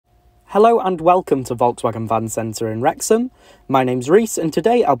Hello and welcome to Volkswagen Van Centre in Wrexham. My name's Reese and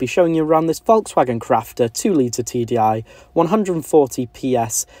today I'll be showing you around this Volkswagen Crafter 2-litre TDI 140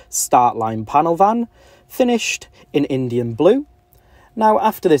 PS Startline panel van, finished in Indian blue. Now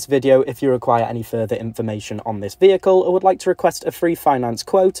after this video, if you require any further information on this vehicle or would like to request a free finance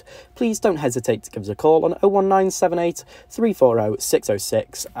quote, please don't hesitate to give us a call on 01978 340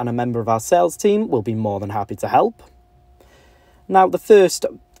 606 and a member of our sales team will be more than happy to help. Now the first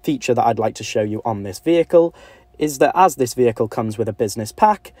feature that I'd like to show you on this vehicle is that as this vehicle comes with a business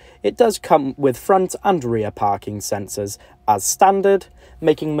pack, it does come with front and rear parking sensors as standard,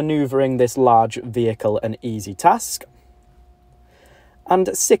 making manoeuvring this large vehicle an easy task. And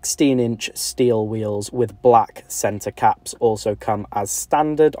 16-inch steel wheels with black centre caps also come as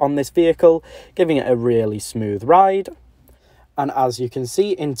standard on this vehicle, giving it a really smooth ride. And as you can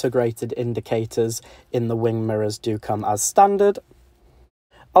see, integrated indicators in the wing mirrors do come as standard,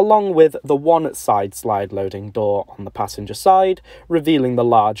 along with the one side slide loading door on the passenger side, revealing the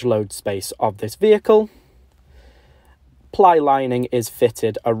large load space of this vehicle. Ply lining is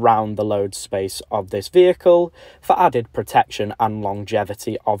fitted around the load space of this vehicle for added protection and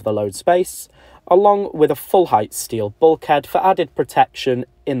longevity of the load space, along with a full height steel bulkhead for added protection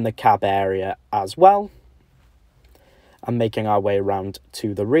in the cab area as well. And making our way around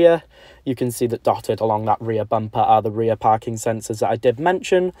to the rear, you can see that dotted along that rear bumper are the rear parking sensors that I did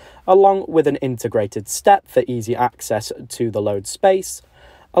mention, along with an integrated step for easy access to the load space,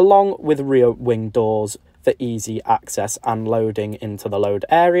 along with rear wing doors for easy access and loading into the load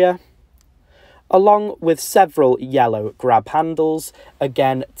area, along with several yellow grab handles,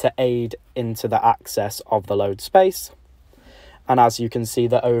 again to aid into the access of the load space. And as you can see,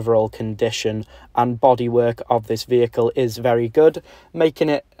 the overall condition and bodywork of this vehicle is very good, making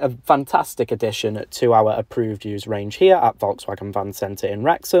it a fantastic addition to our approved use range here at Volkswagen Van Centre in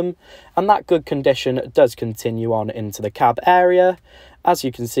Wrexham. And that good condition does continue on into the cab area. As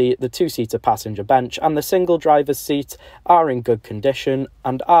you can see, the two-seater passenger bench and the single driver's seat are in good condition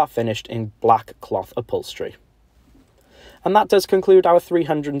and are finished in black cloth upholstery. And that does conclude our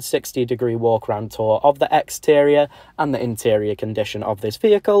 360-degree walk-around tour of the exterior and the interior condition of this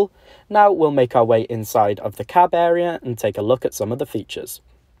vehicle. Now we'll make our way inside of the cab area and take a look at some of the features.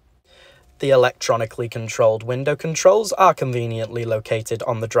 The electronically controlled window controls are conveniently located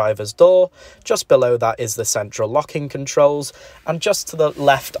on the driver's door. Just below that is the central locking controls, and just to the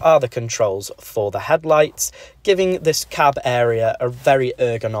left are the controls for the headlights, giving this cab area a very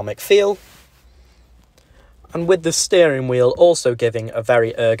ergonomic feel. And with the steering wheel also giving a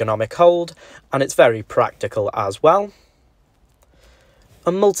very ergonomic hold, and it's very practical as well.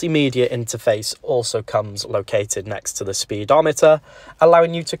 A multimedia interface also comes located next to the speedometer,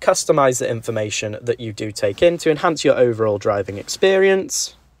 allowing you to customize the information that you do take in to enhance your overall driving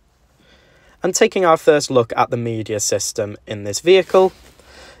experience. And taking our first look at the media system in this vehicle,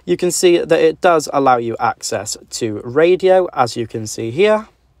 you can see that it does allow you access to radio, as you can see here,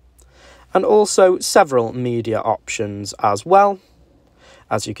 and also several media options as well.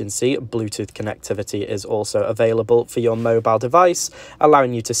 As you can see, Bluetooth connectivity is also available for your mobile device,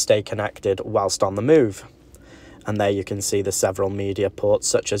 allowing you to stay connected whilst on the move. And there you can see the several media ports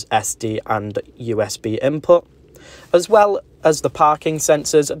such as SD and USB input, as well as the parking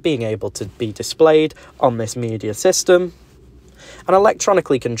sensors being able to be displayed on this media system. An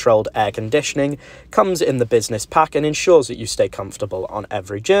electronically controlled air conditioning comes in the business pack and ensures that you stay comfortable on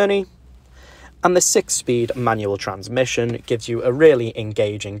every journey. And the 6-speed manual transmission gives you a really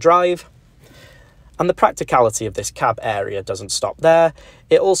engaging drive. And the practicality of this cab area doesn't stop there.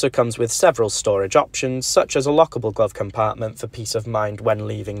 It also comes with several storage options, such as a lockable glove compartment for peace of mind when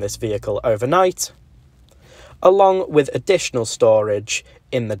leaving this vehicle overnight, along with additional storage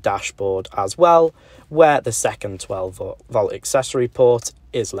in the dashboard as well, where the second 12-volt accessory port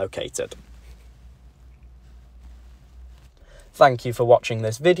is located. Thank you for watching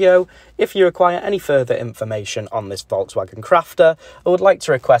this video. If you require any further information on this Volkswagen Crafter or would like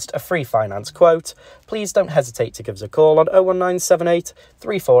to request a free finance quote, please don't hesitate to give us a call on 01978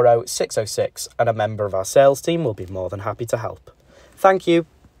 340 606 and a member of our sales team will be more than happy to help. Thank you.